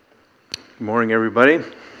Good morning, everybody.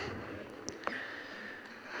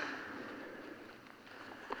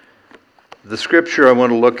 The scripture I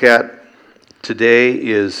want to look at today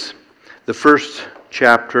is the first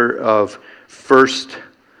chapter of 1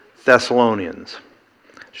 Thessalonians.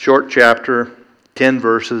 Short chapter, 10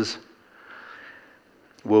 verses.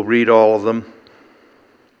 We'll read all of them.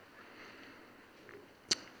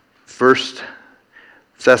 1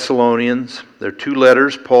 Thessalonians, there are two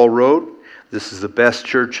letters Paul wrote. This is the best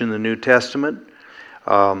church in the New Testament.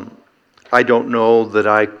 I don't know that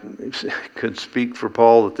I could speak for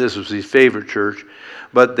Paul that this was his favorite church,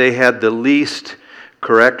 but they had the least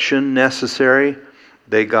correction necessary.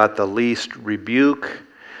 They got the least rebuke,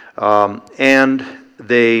 and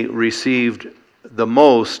they received the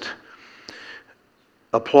most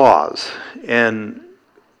applause and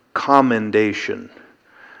commendation.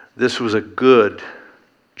 This was a good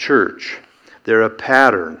church. They're a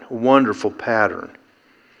pattern, a wonderful pattern.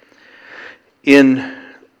 In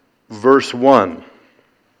verse 1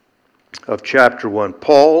 of chapter 1,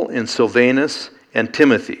 Paul and Silvanus and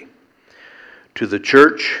Timothy, to the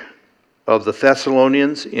church of the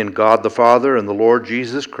Thessalonians in God the Father and the Lord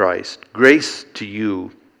Jesus Christ, grace to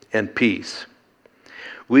you and peace.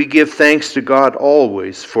 We give thanks to God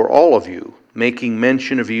always for all of you, making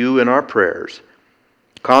mention of you in our prayers,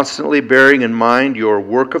 constantly bearing in mind your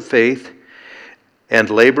work of faith and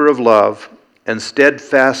labor of love and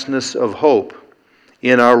steadfastness of hope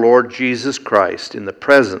in our Lord Jesus Christ, in the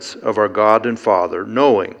presence of our God and Father,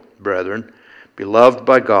 knowing, brethren, beloved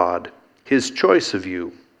by God, His choice of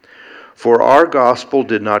you. For our gospel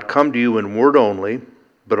did not come to you in word only,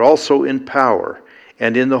 but also in power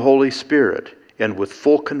and in the Holy Spirit, and with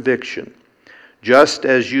full conviction, just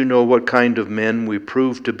as you know what kind of men we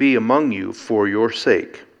proved to be among you for your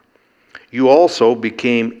sake. You also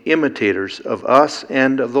became imitators of us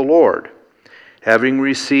and of the Lord, having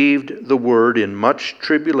received the word in much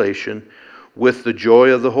tribulation with the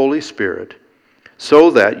joy of the Holy Spirit,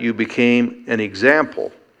 so that you became an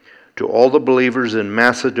example to all the believers in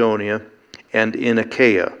Macedonia and in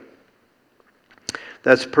Achaia.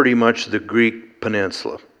 That's pretty much the Greek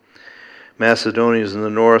peninsula. Macedonia is in the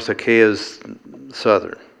north, Achaia is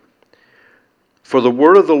southern. For the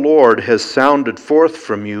word of the Lord has sounded forth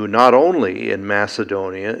from you not only in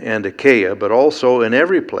Macedonia and Achaia, but also in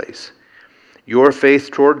every place. Your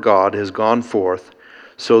faith toward God has gone forth,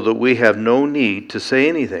 so that we have no need to say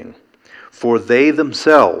anything. For they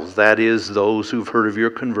themselves, that is, those who've heard of your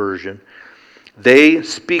conversion, they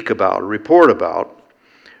speak about, report about,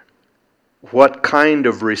 what kind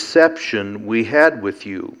of reception we had with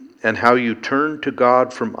you, and how you turned to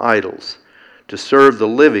God from idols, to serve the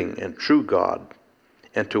living and true God,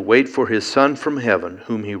 and to wait for His Son from heaven,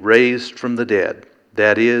 whom He raised from the dead,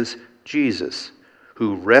 that is, Jesus,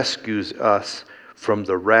 who rescues us from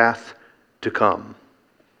the wrath to come.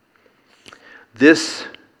 This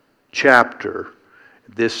chapter,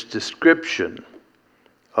 this description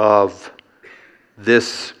of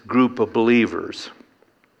this group of believers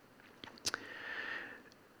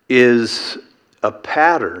is a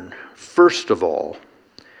pattern, first of all,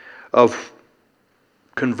 of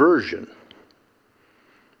conversion.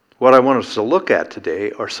 What I want us to look at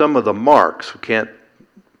today are some of the marks. We can't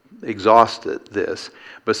exhaust this,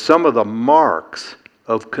 but some of the marks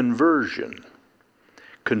of conversion.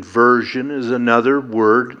 Conversion is another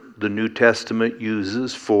word the New Testament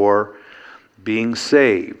uses for being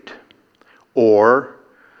saved or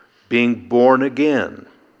being born again,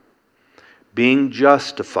 being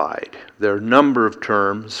justified. There are a number of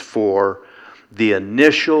terms for the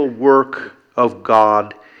initial work of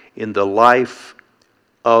God in the life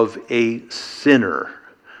of a sinner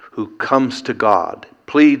who comes to God,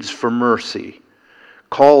 pleads for mercy,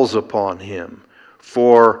 calls upon Him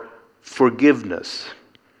for forgiveness,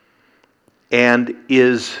 and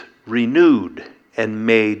is renewed and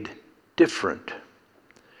made different.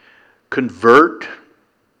 Convert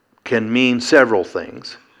can mean several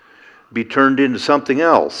things. Be turned into something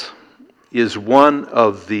else is one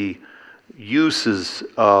of the uses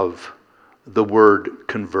of the word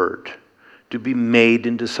convert. To be made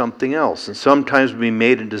into something else. And sometimes be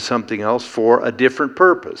made into something else for a different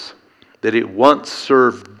purpose. That it once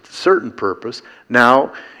served a certain purpose,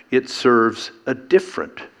 now it serves a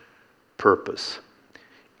different purpose.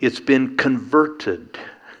 It's been converted.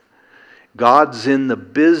 God's in the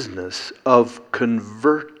business of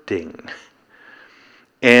converting.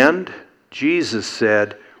 And Jesus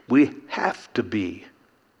said, we have to be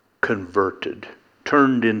converted,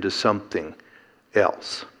 turned into something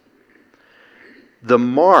else. The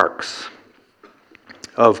marks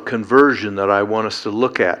of conversion that I want us to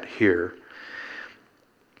look at here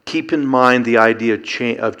keep in mind the idea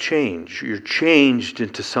of change. You're changed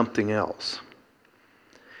into something else.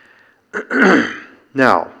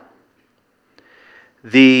 Now,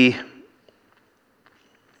 the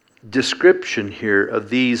description here of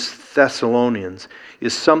these Thessalonians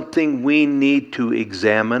is something we need to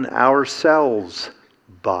examine ourselves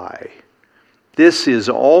by. This is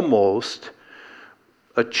almost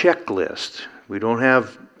a checklist. We don't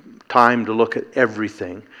have time to look at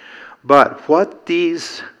everything. But what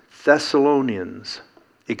these Thessalonians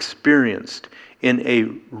experienced in a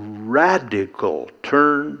radical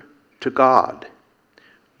turn to God,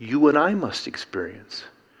 you and I must experience.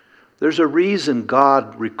 There's a reason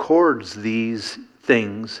God records these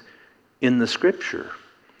things in the Scripture.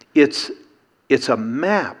 It's a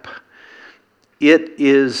map. It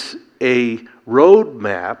is a road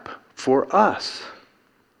map for us.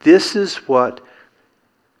 This is what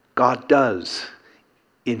God does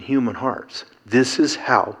in human hearts. This is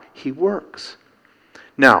how He works.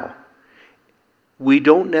 Now, we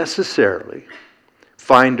don't necessarily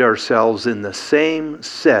find ourselves in the same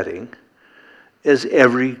setting as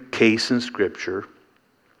every case in Scripture.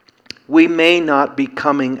 We may not be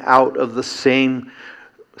coming out of the same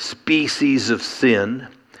species of sin,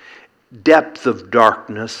 depth of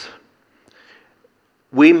darkness.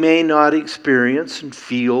 We may not experience and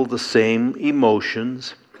feel the same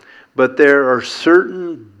emotions, but there are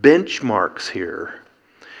certain benchmarks here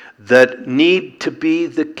that need to be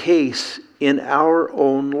the case in our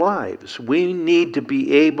own lives. We need to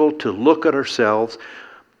be able to look at ourselves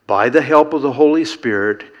by the help of the Holy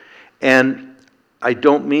Spirit, and I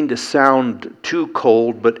don't mean to sound too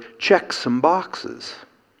cold, but check some boxes.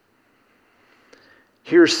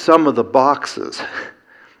 Here's some of the boxes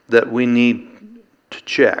that we need to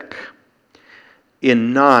check.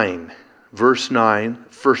 In 9, verse 9,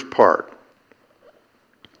 first part.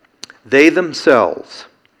 They themselves,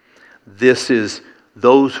 this is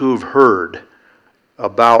those who have heard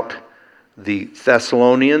about the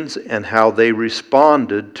Thessalonians and how they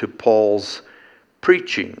responded to Paul's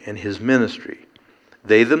preaching and his ministry.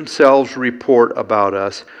 They themselves report about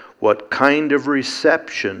us what kind of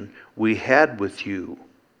reception we had with you.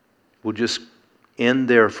 We'll just end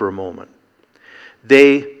there for a moment.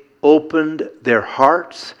 They opened their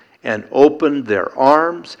hearts and opened their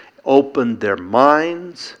arms, opened their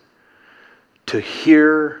minds to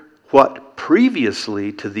hear what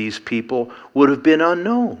previously to these people would have been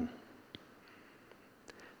unknown.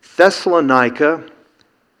 Thessalonica,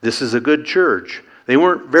 this is a good church. They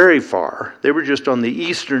weren't very far. They were just on the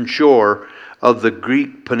eastern shore of the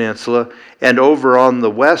Greek peninsula, and over on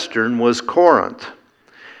the western was Corinth.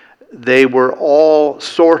 They were all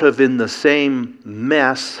sort of in the same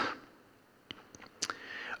mess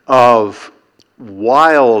of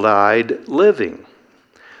wild-eyed living.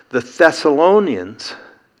 The Thessalonians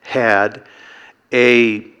had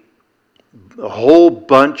a whole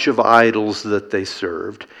bunch of idols that they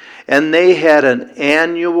served, and they had an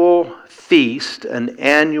annual feast, an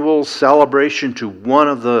annual celebration to one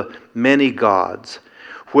of the many gods,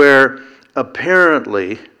 where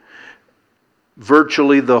apparently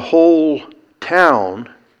virtually the whole town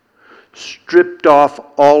stripped off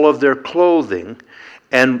all of their clothing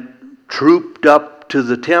and trooped up to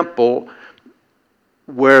the temple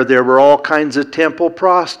where there were all kinds of temple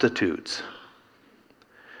prostitutes.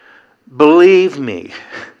 Believe me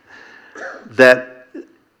that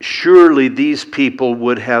surely these people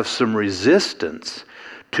would have some resistance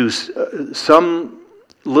to some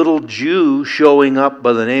little Jew showing up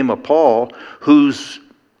by the name of Paul who's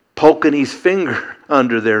poking his finger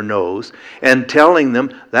under their nose and telling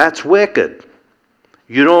them that's wicked.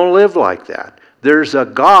 You don't live like that. There's a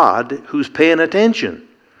God who's paying attention,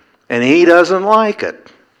 and He doesn't like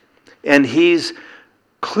it. And He's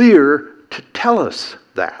clear to tell us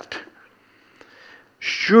that.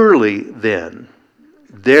 Surely then,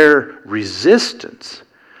 their resistance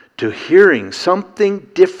to hearing something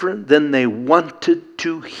different than they wanted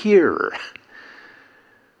to hear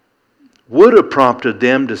would have prompted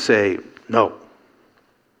them to say no.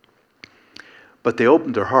 But they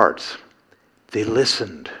opened their hearts. They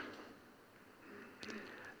listened.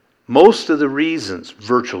 Most of the reasons,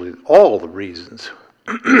 virtually all the reasons,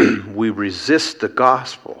 we resist the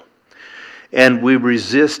gospel, and we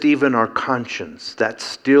resist even our conscience, that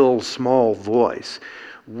still small voice.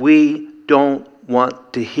 We don't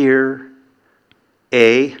want to hear,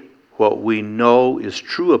 A, what we know is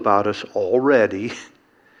true about us already.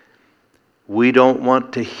 We don't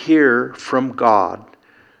want to hear from God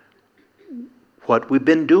what we've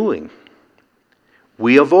been doing.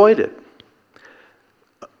 We avoid it.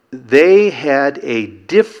 They had a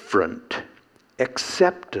different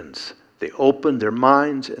acceptance They opened their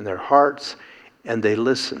minds and their hearts, and they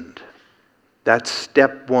listened. That's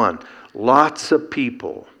step one. Lots of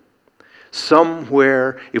people.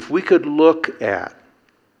 Somewhere, if we could look at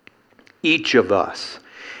each of us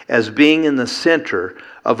as being in the center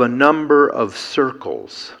of a number of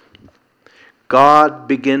circles, God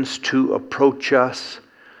begins to approach us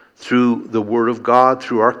through the Word of God,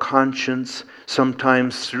 through our conscience,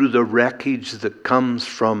 sometimes through the wreckage that comes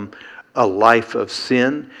from a life of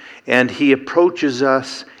sin. And He approaches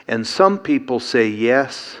us, and some people say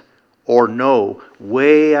yes or no,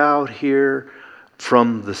 way out here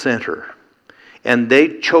from the center. And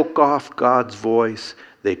they choke off God's voice.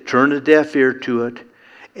 They turn a deaf ear to it.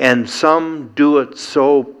 And some do it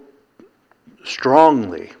so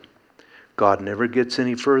strongly, God never gets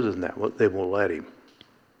any further than that. They won't let Him.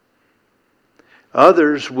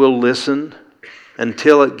 Others will listen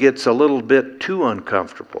until it gets a little bit too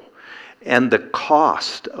uncomfortable. And the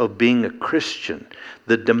cost of being a Christian,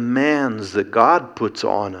 the demands that God puts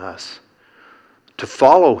on us to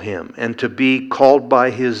follow Him and to be called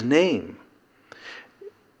by His name,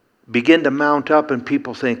 begin to mount up, and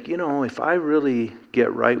people think, if I really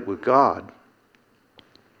get right with God,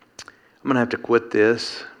 I'm going to have to quit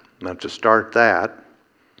this. I'm going to have to start that.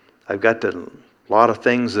 I've got a lot of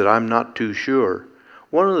things that I'm not too sure.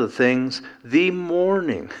 One of the things, the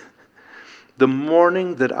morning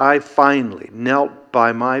that I finally knelt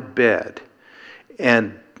by my bed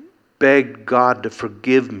and begged God to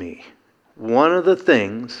forgive me, one of the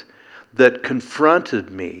things that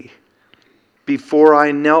confronted me before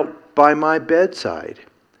I knelt by my bedside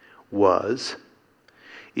was,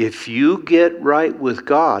 if you get right with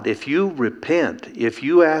God, if you repent, if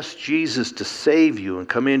you ask Jesus to save you and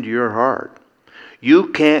come into your heart, you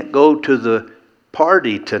can't go to the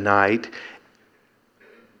party tonight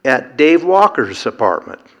at Dave Walker's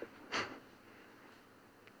apartment.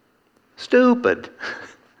 Stupid.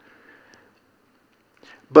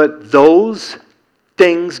 But those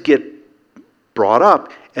things get brought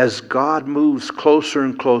up as God moves closer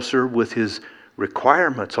and closer with His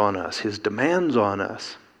requirements on us, His demands on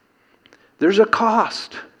us. There's a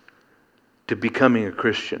cost to becoming a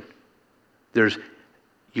Christian.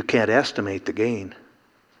 You can't estimate the gain,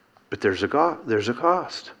 but there's a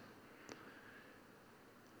cost.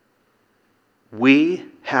 We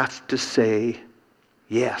have to say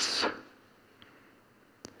yes.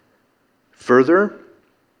 Further,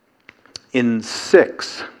 in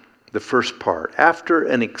 6, the first part, after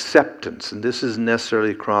an acceptance, and this isn't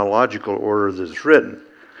necessarily chronological order that it's written,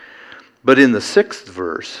 but in the 6th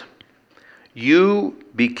verse, you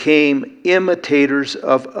became imitators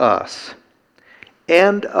of us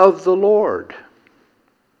and of the Lord.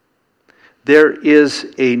 There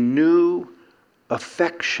is a new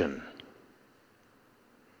affection.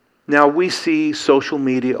 Now, we see social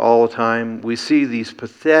media all the time. We see these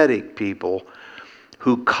pathetic people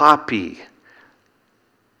who copy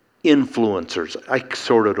influencers. I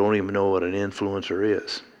sort of don't even know what an influencer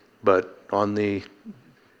is, but on the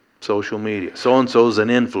social media, so-and-so's an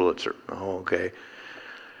influencer. Oh, okay.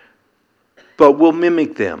 But we'll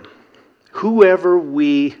mimic them. Whoever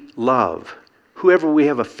we love, whoever we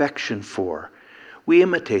have affection for, we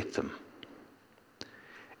imitate them.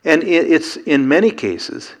 And it's, in many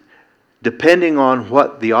cases, depending on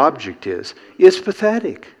what the object is, it's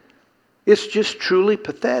pathetic. It's just truly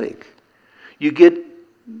pathetic.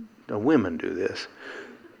 Women do this.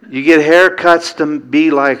 You get haircuts to be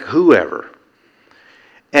like whoever.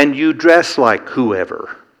 And you dress like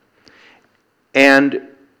whoever. And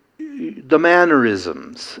the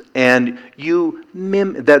mannerisms. And you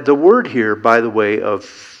that the word here, by the way,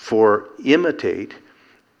 for imitate,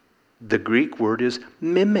 the Greek word is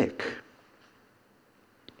mimic.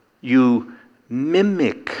 You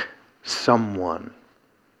mimic someone.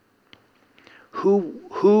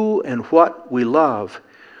 Who and what we love,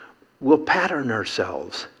 we'll pattern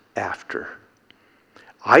ourselves after.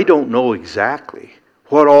 I don't know exactly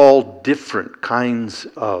what all different kinds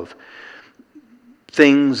of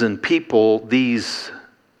things and people these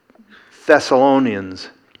Thessalonians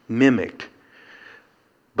mimicked,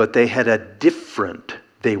 but they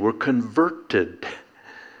were converted.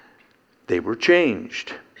 They were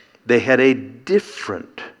changed. They had a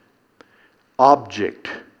different object,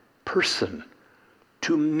 person,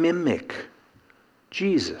 to mimic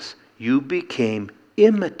Jesus. You became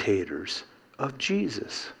imitators of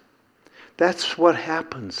Jesus. That's what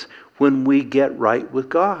happens when we get right with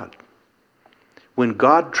God. When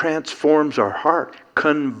God transforms our heart,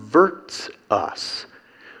 converts us,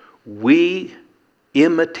 we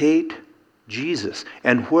imitate Jesus.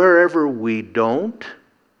 And wherever we don't,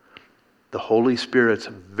 the Holy Spirit's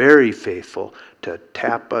very faithful to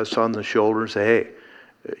tap us on the shoulder and say, hey,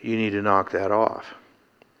 you need to knock that off.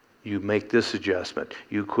 You make this adjustment.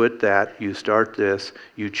 You quit that. You start this.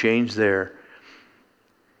 You change there.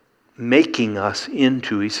 Making us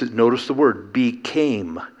into, he says, notice the word,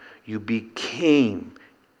 became. You became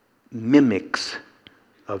mimics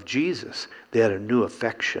of Jesus. They had a new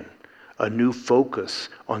affection, a new focus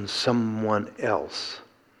on someone else.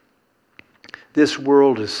 This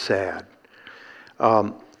world is sad.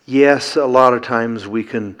 Yes, a lot of times we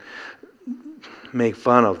can make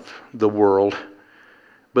fun of the world,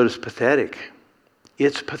 but it's pathetic.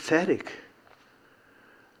 It's pathetic.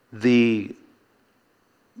 The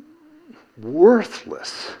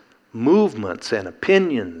worthless movements and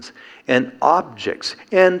opinions and objects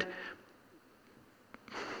and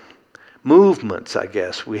movements, I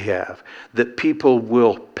guess, we have that people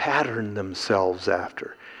will pattern themselves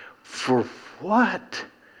after. For what?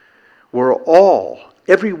 We're all,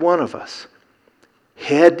 every one of us,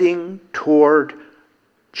 heading toward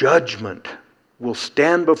judgment. We'll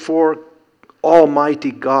stand before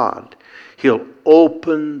Almighty God. He'll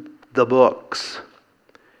open the books.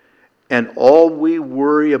 And all we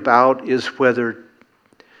worry about is whether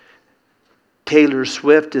Taylor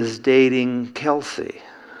Swift is dating Kelsey.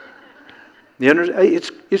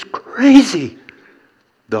 It's crazy.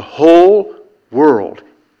 The whole world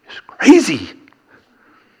is crazy.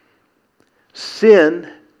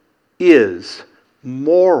 Sin is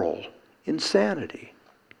moral insanity.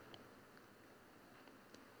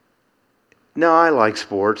 Now, I like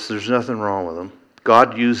sports. There's nothing wrong with them.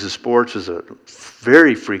 God uses sports as a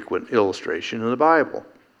very frequent illustration in the Bible.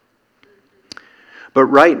 But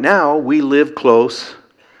right now, we live close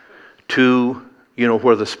to,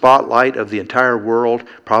 where the spotlight of the entire world,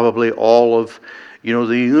 probably all of, the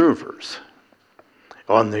universe,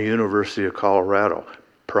 on the University of Colorado,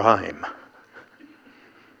 prime.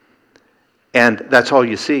 And that's all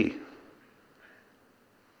you see.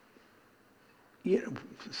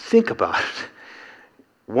 Think about it.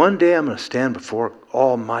 One day I'm going to stand before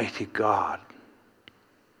Almighty God,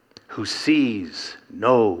 who sees,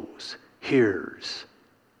 knows, hears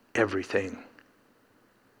everything,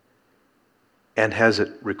 and has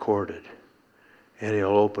it recorded. And He'll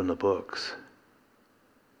open the books.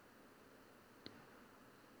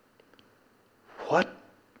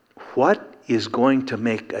 What is going to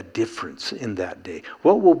make a difference in that day?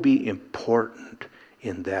 What will be important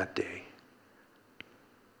in that day?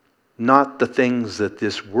 Not the things that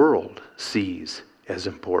this world sees as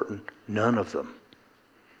important. None of them.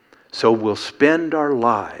 So we'll spend our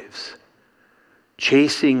lives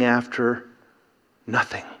chasing after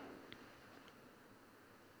nothing.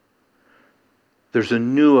 There's a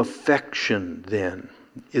new affection then,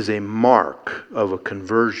 is a mark of a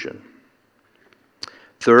conversion.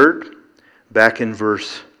 Third, back in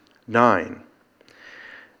verse 9,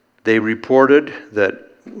 they reported that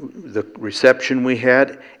the reception we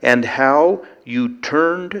had, and how you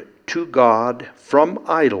turned to God from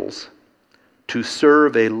idols to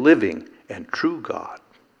serve a living and true God.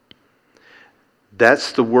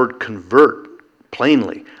 That's the word convert,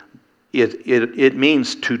 plainly. It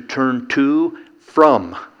means to turn to,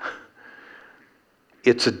 from.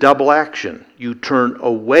 It's a double action. You turn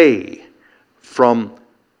away from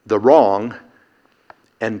the wrong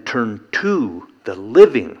and turn to the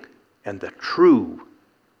living and the true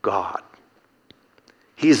God.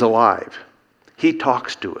 He's alive. He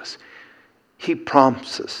talks to us. He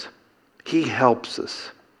prompts us. He helps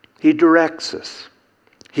us. He directs us.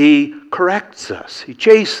 He corrects us. He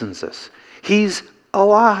chastens us. He's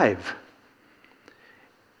alive.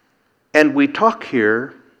 And we talk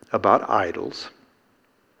here about idols.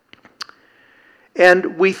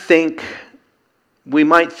 And we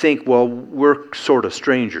might think, well, we're sort of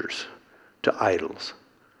strangers to idols,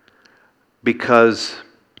 because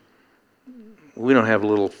we don't have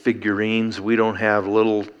little figurines. We don't have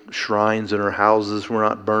little shrines in our houses. We're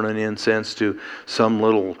not burning incense to some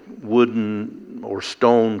little wooden or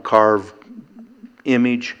stone carved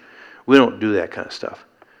image. We don't do that kind of stuff.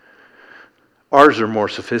 Ours are more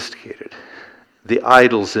sophisticated. The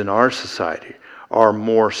idols in our society are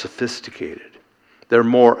more sophisticated. They're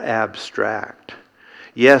more abstract.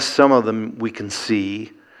 Yes, some of them we can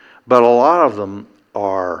see, but a lot of them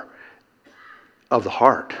are of the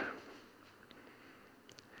heart.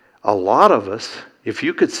 A lot of us, if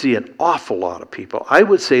you could see an awful lot of people, I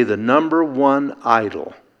would say the number one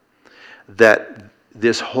idol that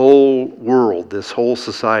this whole world, this whole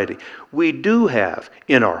society, we do have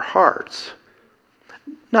in our hearts,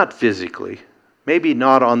 not physically, maybe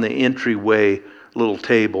not on the entryway little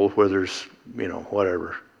table where there's,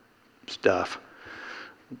 whatever stuff,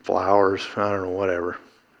 flowers, I don't know, whatever.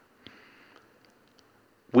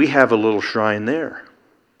 we have a little shrine there.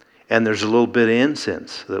 And there's a little bit of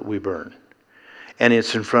incense that we burn. And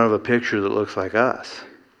it's in front of a picture that looks like us.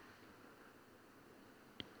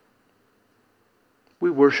 We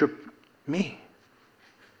worship me.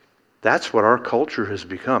 That's what our culture has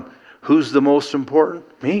become. Who's the most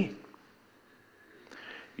important? Me.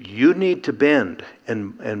 You need to bend.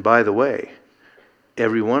 And by the way,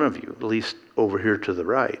 every one of you, at least over here to the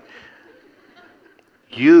right,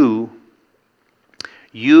 you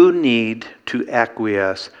need to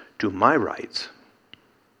acquiesce to my rights.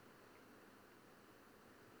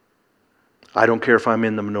 I don't care if I'm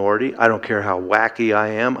in the minority. I don't care how wacky I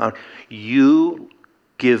am. You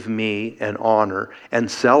give me an honor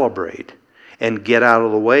and celebrate and get out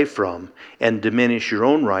of the way from and diminish your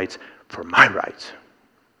own rights for my rights.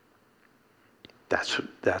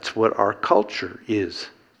 That's what our culture is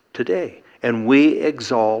today. And we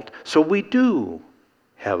exalt, so we do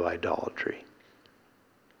have idolatry.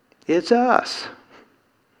 It's us.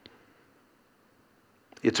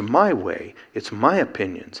 It's my way. It's my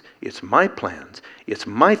opinions. It's my plans. It's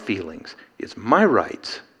my feelings. It's my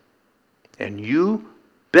rights. And you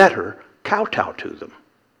better kowtow to them.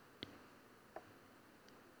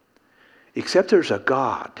 Except there's a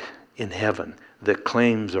God in heaven that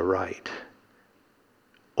claims a right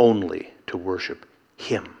only to worship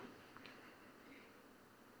Him.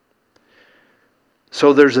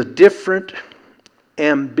 So there's a different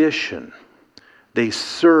ambition. They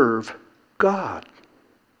serve God.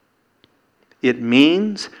 It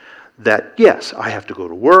means that, yes, I have to go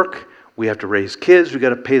to work, we have to raise kids, we got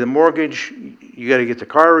to pay the mortgage, you got to get the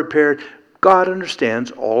car repaired. God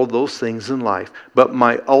understands all of those things in life. But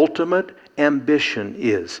my ultimate ambition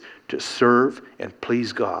is to serve and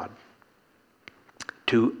please God.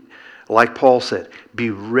 To, like Paul said,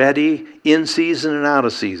 be ready in season and out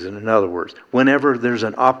of season. In other words, whenever there's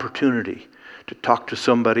an opportunity to talk to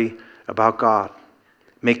somebody about God,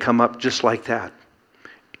 it may come up just like that.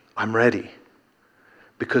 I'm ready.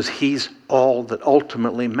 Because He's all that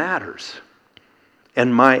ultimately matters.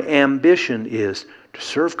 And my ambition is to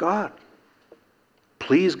serve God.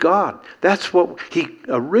 Please God. That's what He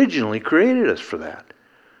originally created us for that.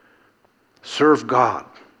 Serve God.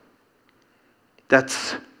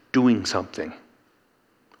 That's doing something.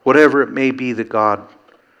 Whatever it may be that God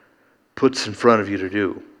puts in front of you to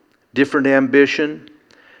do. Different ambition.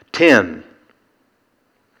 10.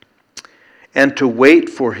 And to wait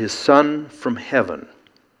for His Son from heaven.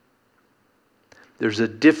 There's a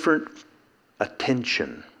different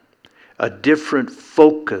attention, a different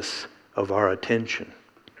focus of our attention.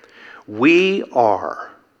 It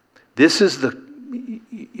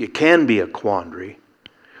can be a quandary.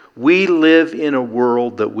 We live in a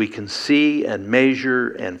world that we can see and measure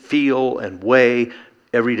and feel and weigh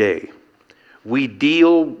every day. We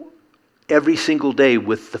deal every single day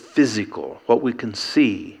with the physical, what we can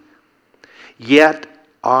see. Yet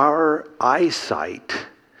our eyesight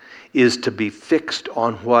is to be fixed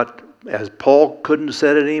on what, as Paul couldn't have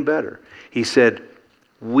said it any better. He said,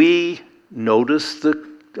 we notice the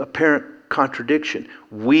apparent contradiction.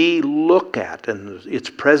 We look at, and it's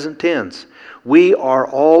present tense, we are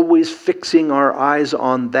always fixing our eyes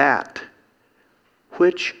on that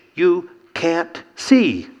which you can't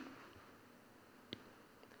see.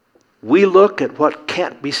 We look at what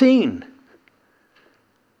can't be seen.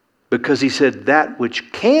 Because he said that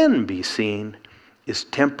which can be seen is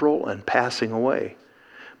temporal and passing away.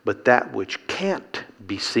 But that which can't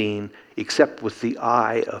be seen except with the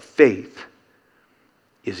eye of faith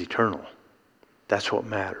is eternal. That's what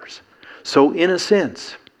matters. So in a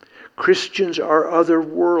sense, Christians are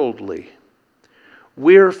otherworldly.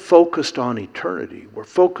 We're focused on eternity. We're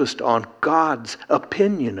focused on God's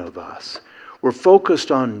opinion of us. We're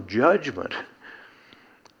focused on judgment.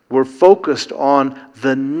 We're focused on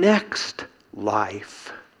the next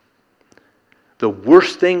life. The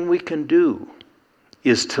worst thing we can do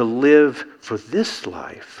is to live for this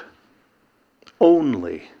life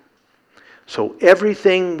only. So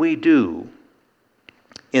everything we do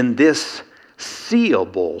in this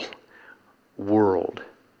seeable world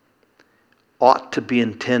ought to be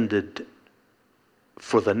intended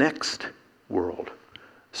for the next world.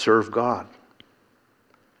 Serve God.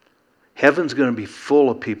 Heaven's going to be full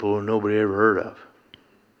of people who nobody ever heard of.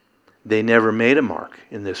 They never made a mark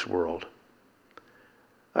in this world.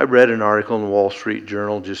 I read an article in the Wall Street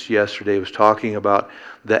Journal just yesterday. It was talking about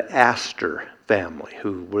the Astor family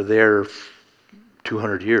who were there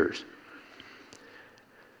 200 years.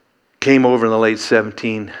 Came over in the late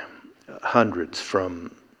 1700s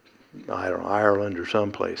from, I don't know, Ireland or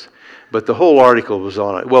someplace. But the whole article was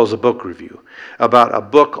on it. Well, it was a book review about a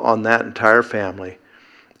book on that entire family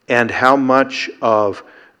and how much of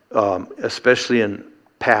especially in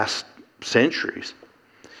past centuries.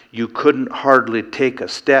 You couldn't hardly take a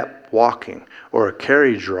step walking or a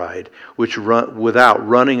carriage ride without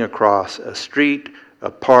running across a street,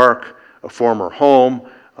 a park, a former home,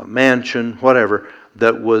 a mansion, whatever,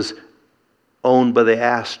 that was owned by the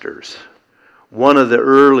Astors. One of the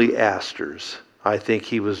early Astors, I think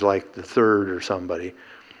he was like the third or somebody,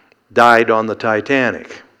 died on the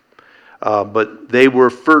Titanic. But they were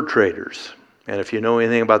fur traders. And if you know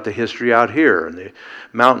anything about the history out here, and the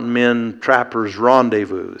mountain men trappers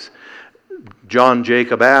rendezvous, John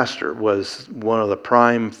Jacob Astor was one of the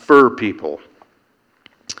prime fur people.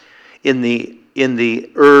 In the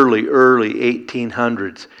early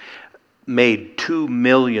 1800s, made $2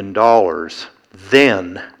 million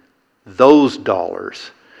then, those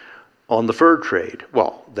dollars, on the fur trade.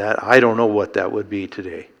 Well, that I don't know what that would be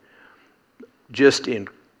today. Just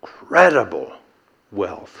incredible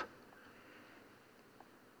wealth.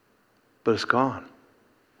 But it's gone.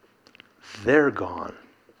 They're gone.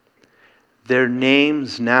 Their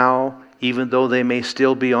names now, even though they may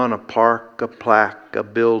still be on a park, a plaque, a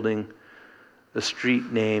building, a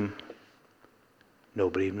street name,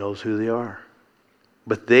 nobody even knows who they are.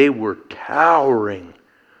 But they were towering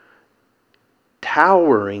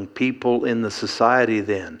people in the society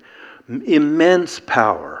then. Immense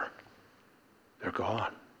power. They're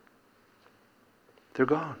gone. They're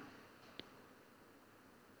gone.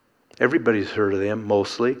 Everybody's heard of them,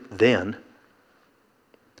 mostly, then.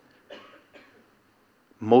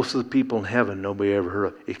 Most of the people in heaven, nobody ever heard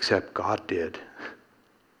of, except God did.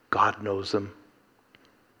 God knows them.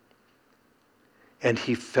 And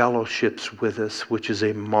He fellowships with us, which is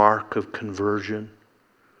a mark of conversion.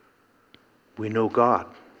 We know God.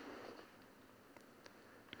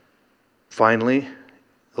 Finally,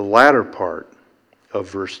 the latter part of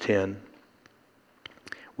verse 10.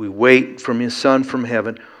 We wait from His Son from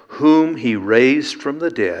heaven, whom He raised from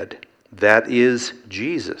the dead, that is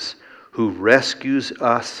Jesus, who rescues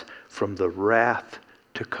us from the wrath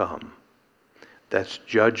to come. That's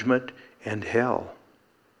judgment and hell.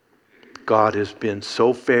 God has been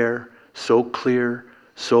so fair, so clear,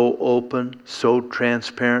 so open, so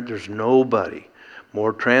transparent. There's nobody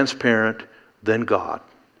more transparent than God.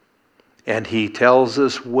 And He tells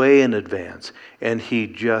us way in advance, and He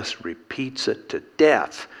just repeats it to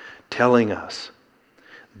death, telling us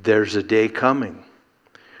there's a day coming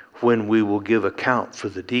when we will give account for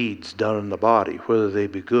the deeds done in the body, whether they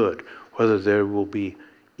be good, whether there will be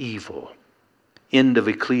evil. End of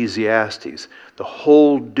Ecclesiastes. The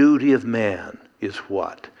whole duty of man is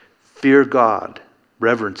what? Fear God,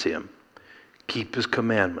 reverence Him, keep His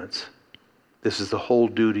commandments. This is the whole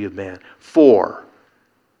duty of man. For,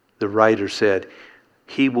 the writer said,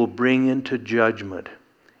 He will bring into judgment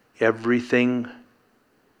everything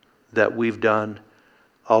that we've done,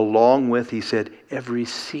 along with, he said, every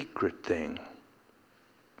secret thing.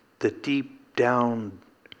 The deep down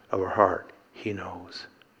of our heart, He knows.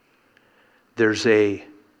 There's a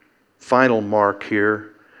final mark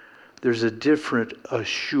here. There's a different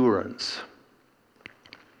assurance.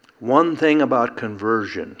 One thing about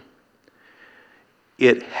conversion,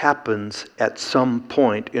 it happens at some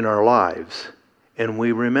point in our lives, and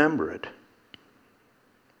we remember it.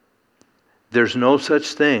 There's no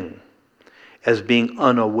such thing as being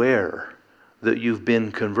unaware that you've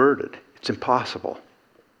been converted. It's impossible.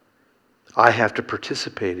 I have to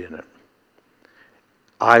participate in it.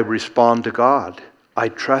 I respond to God. I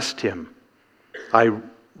trust Him. I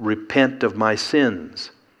repent of my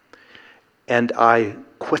sins. And I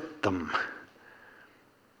quit them.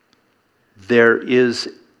 There is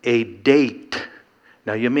a date.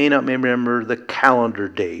 Now, you may not remember the calendar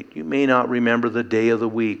date. You may not remember the day of the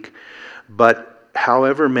week. But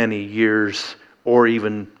however many years or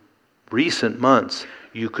even recent months,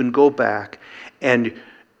 you can go back and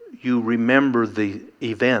you remember the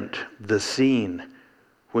event, the scene,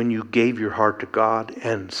 when you gave your heart to God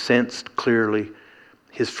and sensed clearly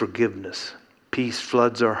His forgiveness. Peace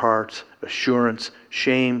floods our hearts, assurance,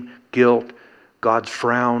 shame, guilt. God's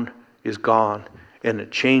frown is gone, and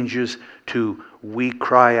it changes to we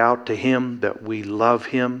cry out to Him that we love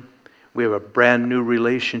Him. We have a brand new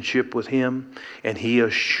relationship with Him, and He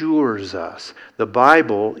assures us. The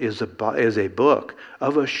Bible is a book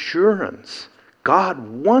of assurance. God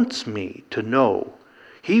wants me to know.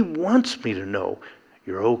 He wants me to know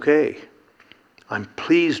you're okay. I'm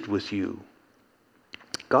pleased with you.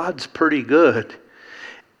 God's pretty good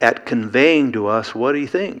at conveying to us what He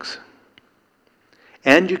thinks.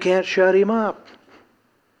 And you can't shut Him up.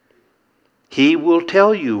 He will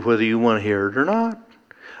tell you whether you want to hear it or not.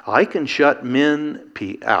 I can shut men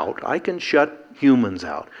out. I can shut humans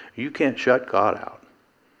out. You can't shut God out.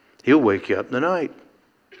 He'll wake you up in the night.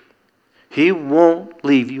 He won't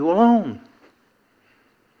leave you alone.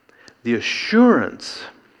 The assurance,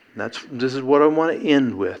 this is what I want to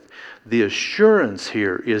end with. The assurance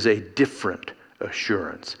here is a different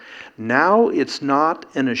assurance. Now it's not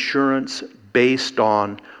an assurance based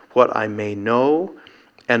on what I may know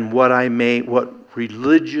and what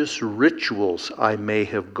religious rituals I may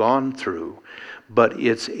have gone through, but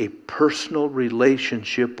it's a personal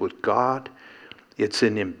relationship with God. It's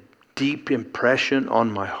a deep impression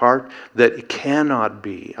on my heart that it cannot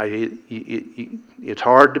be. It's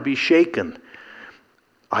hard to be shaken.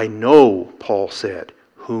 I know, Paul said,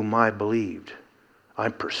 whom I believed.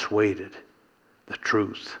 I'm persuaded the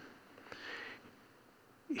truth.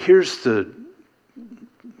 Here's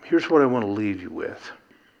what I want to leave you with.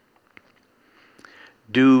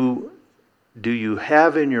 Do you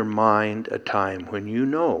have in your mind a time when you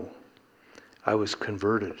know I was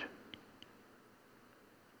converted?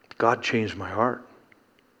 God changed my heart.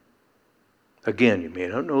 Again, you may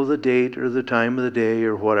not know the date or the time of the day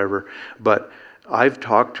or whatever, but I've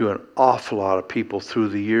talked to an awful lot of people through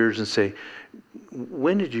the years and say,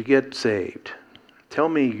 when did you get saved? Tell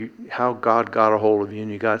me how God got a hold of you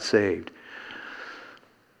and you got saved.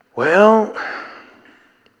 Well,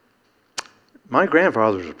 my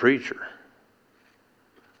grandfather was a preacher.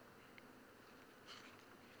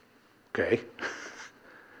 Okay.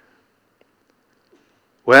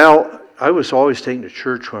 Well, I was always taken to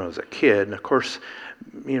church when I was a kid, and of course,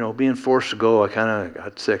 being forced to go, I kind of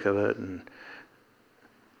got sick of it. And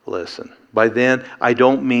listen, by then, I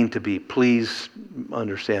don't mean to be, please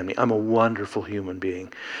understand me, I'm a wonderful human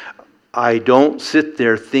being. I don't sit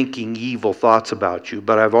there thinking evil thoughts about you,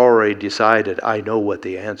 but I've already decided I know what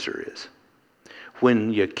the answer is.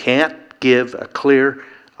 When you can't give a clear,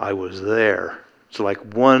 I was there. It's like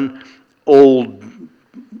one old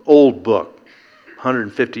book.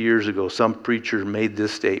 150 years ago, some preacher made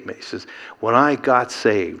this statement. He says, when I got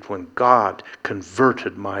saved, when God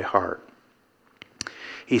converted my heart,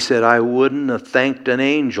 he said, I wouldn't have thanked an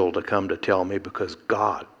angel to come to tell me because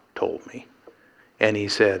God told me. And he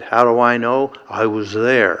said, how do I know? I was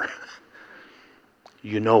there.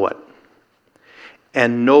 You know it.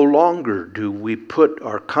 And no longer do we put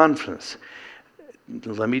our confidence.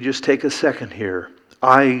 Let me just take a second here.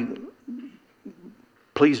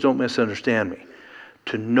 Please don't misunderstand me.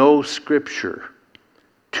 To know Scripture,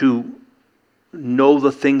 to know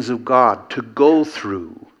the things of God, to go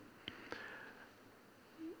through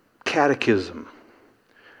catechism,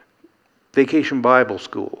 vacation Bible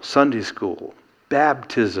school, Sunday school,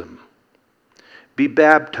 baptism, be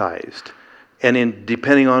baptized, and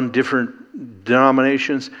depending on different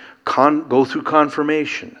denominations, go through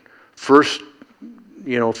confirmation, first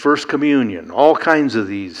communion, all kinds of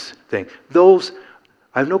these things. Those,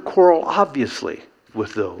 I have no quarrel, obviously,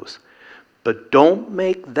 with those. But don't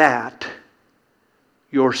make that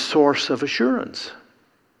your source of assurance.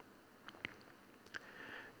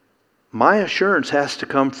 My assurance has to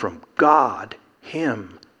come from God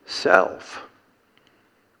Himself.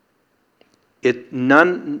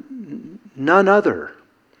 None other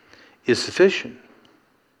is sufficient.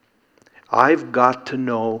 I've got to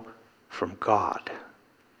know from God.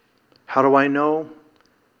 How do I know?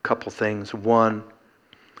 A couple things. One,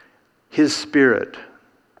 His Spirit,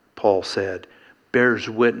 Paul said, bears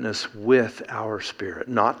witness with our spirit.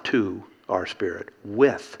 Not to our spirit,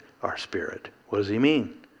 with our spirit. What does he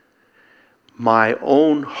mean? My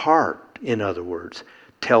own heart, in other words,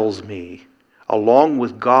 tells me, along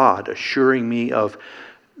with God assuring me of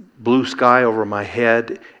blue sky over my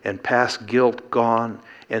head and past guilt gone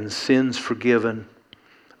and sins forgiven,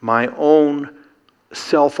 my own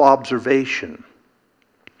self-observation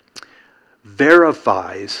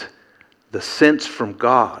verifies the sense from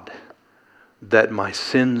God that my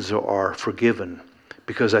sins are forgiven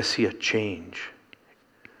because I see a change.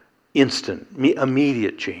 Instant,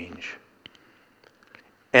 immediate change.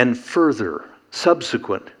 And further,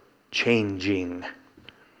 subsequent changing.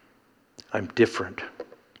 I'm different.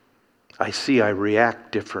 I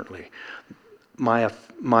react differently. My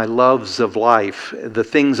loves of life, the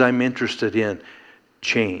things I'm interested in,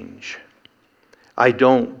 change. I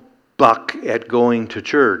don't buck at going to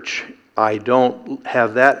church. I don't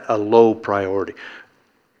have that a low priority.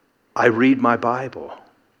 I read my Bible.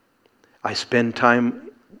 I spend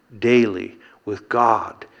time daily with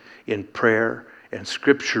God in prayer and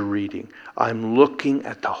scripture reading. I'm looking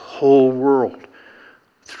at the whole world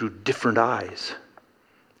through different eyes.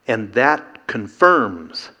 And that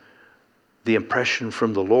confirms the impression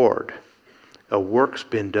from the Lord. A work's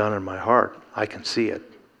been done in my heart. I can see it.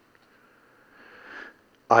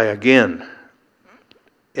 I, again,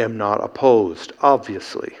 am not opposed,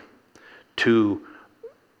 obviously, to,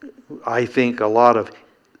 I think, a lot of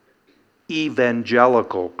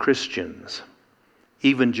evangelical Christians,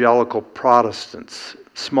 evangelical Protestants,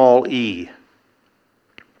 small e.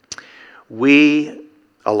 We,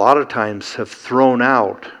 a lot of times, have thrown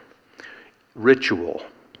out ritual.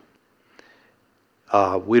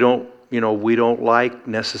 We don't like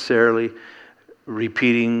necessarily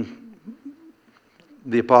repeating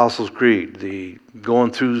the Apostles' Creed, the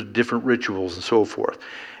going through different rituals and so forth.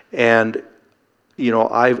 And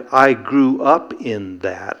I grew up in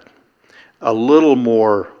that, a little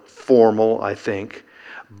more formal, I think,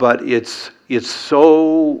 but it's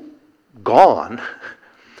so gone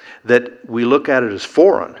that we look at it as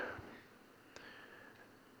foreign.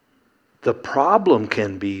 The problem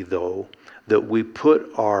can be, though, that we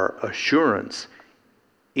put our assurance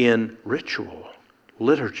in ritual,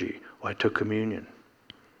 liturgy. Well, I took communion.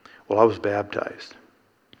 Well, I was baptized.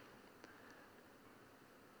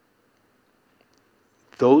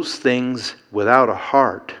 Those things without a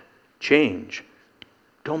heart change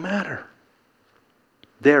don't matter.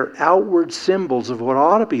 They're outward symbols of what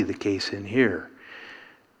ought to be the case in here.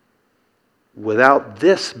 Without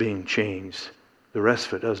this being changed, the rest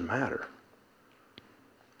of it doesn't matter.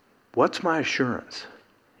 What's my assurance?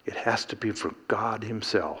 It has to be for God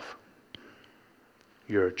Himself.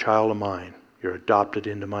 You're a child of mine. You're adopted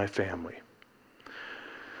into my family.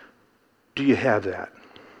 Do you have that?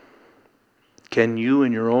 Can you,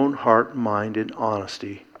 in your own heart, mind, and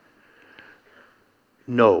honesty,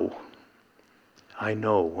 know? I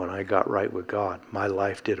know when I got right with God, my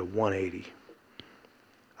life did a 180.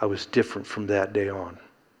 I was different from that day on.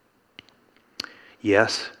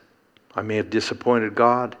 Yes, I may have disappointed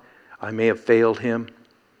God. I may have failed Him.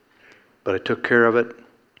 But I took care of it,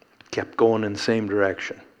 kept going in the same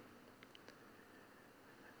direction.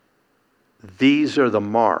 These are the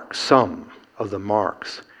marks, some of the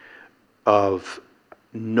marks of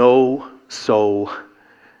no-so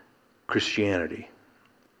Christianity.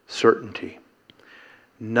 Certainty.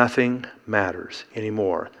 Nothing matters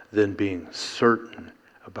anymore than being certain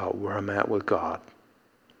about where I'm at with God.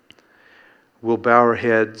 We'll bow our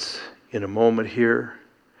heads in a moment here.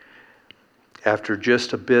 After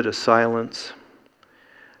just a bit of silence,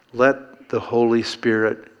 let the Holy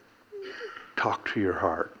Spirit talk to your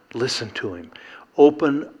heart. Listen to Him.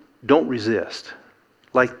 Open, don't resist.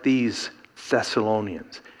 Like these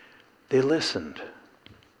Thessalonians. They listened.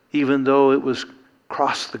 Even though it was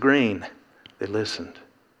cross the grain, they listened.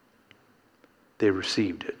 They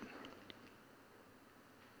received it.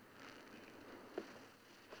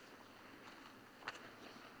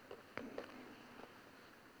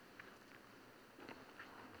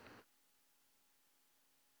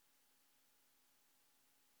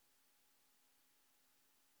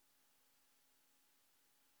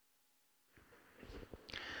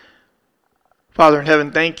 Father in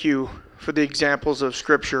heaven, thank you for the examples of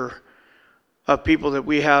Scripture of people that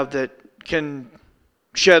we have that can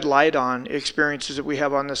shed light on experiences that we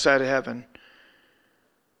have on this side of heaven.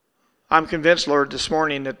 I'm convinced, Lord, this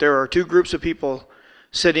morning that there are two groups of people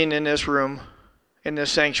sitting in this room, in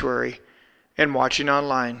this sanctuary, and watching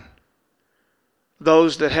online.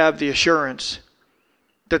 Those that have the assurance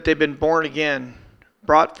that they've been born again,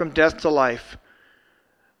 brought from death to life,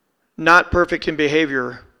 not perfect in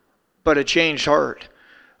behavior, but a changed heart,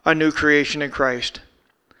 a new creation in Christ.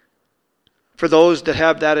 For those that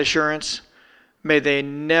have that assurance, may they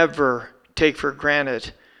never take for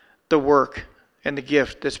granted the work and the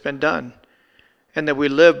gift that's been done, and that we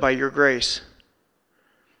live by your grace.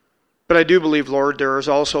 But I do believe, Lord, there is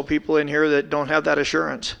also people in here that don't have that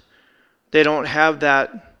assurance. They don't have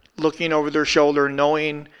that looking over their shoulder,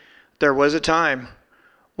 knowing there was a time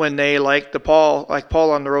when they, like Paul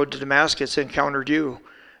on the road to Damascus, encountered you.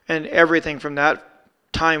 And everything from that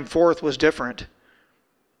time forth was different.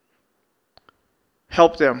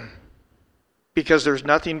 Help them, because there's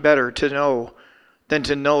nothing better to know than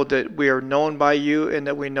to know that we are known by you and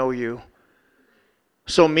that we know you.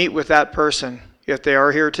 So meet with that person, if they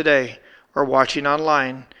are here today or watching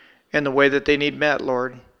online, in the way that they need met,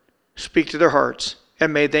 Lord. Speak to their hearts,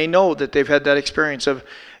 and may they know that they've had that experience of,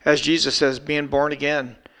 as Jesus says, being born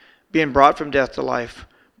again, being brought from death to life,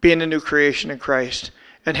 being a new creation in Christ,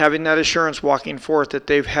 and having that assurance walking forth that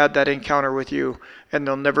they've had that encounter with you and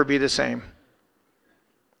they'll never be the same.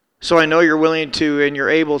 So I know you're willing to and you're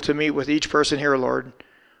able to meet with each person here, Lord.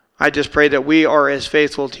 I just pray that we are as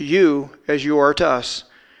faithful to you as you are to us,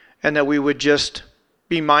 and that we would just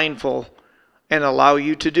be mindful and allow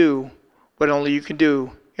you to do what only you can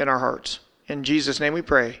do in our hearts. In Jesus' name we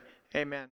pray. Amen.